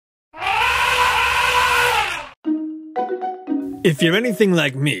If you're anything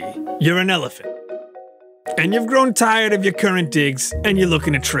like me, you're an elephant. And you've grown tired of your current digs and you're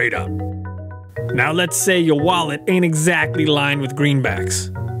looking to trade up. Now let's say your wallet ain't exactly lined with greenbacks.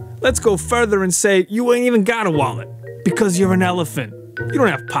 Let's go further and say you ain't even got a wallet because you're an elephant. You don't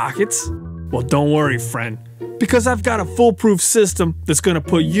have pockets. Well, don't worry, friend, because I've got a foolproof system that's gonna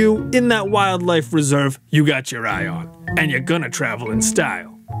put you in that wildlife reserve you got your eye on, and you're gonna travel in style.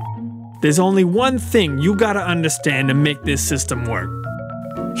 There's only one thing you gotta understand to make this system work.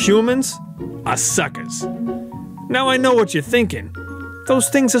 Humans are suckers. Now I know what you're thinking. Those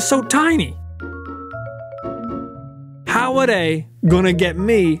things are so tiny. How are they gonna get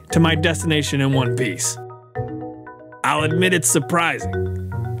me to my destination in one piece? I'll admit it's surprising,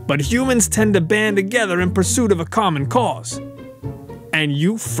 but humans tend to band together in pursuit of a common cause. And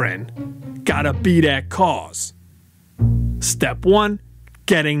you, friend, gotta be that cause. Step 1,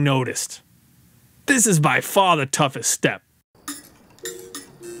 getting noticed. This is by far the toughest step.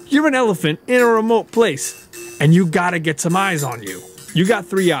 You're an elephant in a remote place, and you gotta get some eyes on you. You got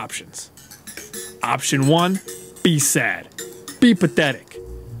 3 options. Option 1, be sad. Be pathetic.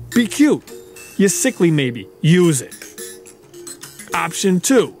 Be cute. You're sickly maybe. Use it. Option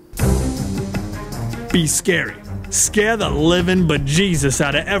 2, be scary. Scare the living bejesus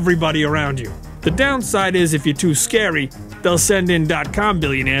out of everybody around you. The downside is if you're too scary, they'll send in .com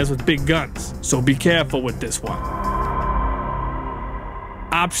billionaires with big guns. So be careful with this one.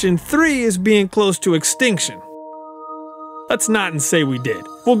 Option 3 is being close to extinction. Let's not and say we did.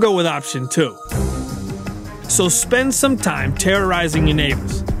 We'll go with option 2. So spend some time terrorizing your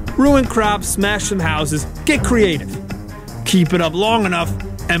neighbors. Ruin crops, smash some houses, get creative. Keep it up long enough,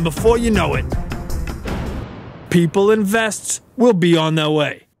 and before you know it, people and vests will be on their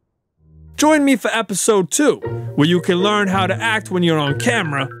way. Join me for episode 2, where you can learn how to act when you're on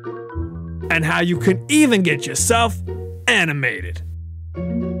camera, and how you can even get yourself animated.